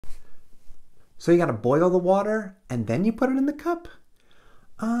So you got to boil the water and then you put it in the cup?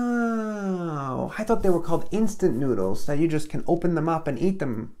 Oh, I thought they were called instant noodles, that you just can open them up and eat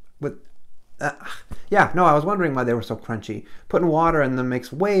them with... yeah, no, I was wondering why they were so crunchy. Putting water in them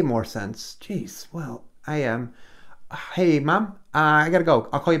makes way more sense. Jeez, well, I am... Hey, Mom, I gotta go.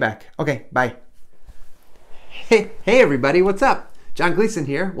 I'll call you back. Okay, bye. Hey everybody, what's up? John Gleason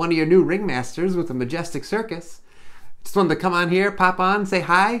here, one of your new ringmasters with the Majestic Circus. Just wanted to come on here, pop on, say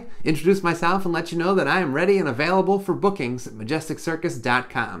hi, introduce myself, and let you know that I am ready and available for bookings at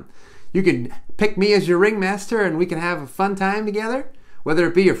MajesticCircus.com. You can pick me as your ringmaster and we can have a fun time together, whether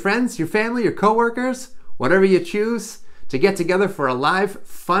it be your friends, your family, your coworkers, whatever you choose, to get together for a live,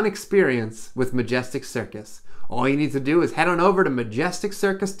 fun experience with Majestic Circus. All you need to do is head on over to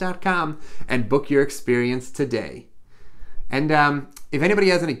MajesticCircus.com and book your experience today. And if anybody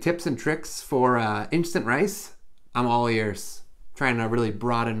has any tips and tricks for instant rice, I'm all ears. Trying to really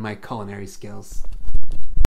broaden my culinary skills.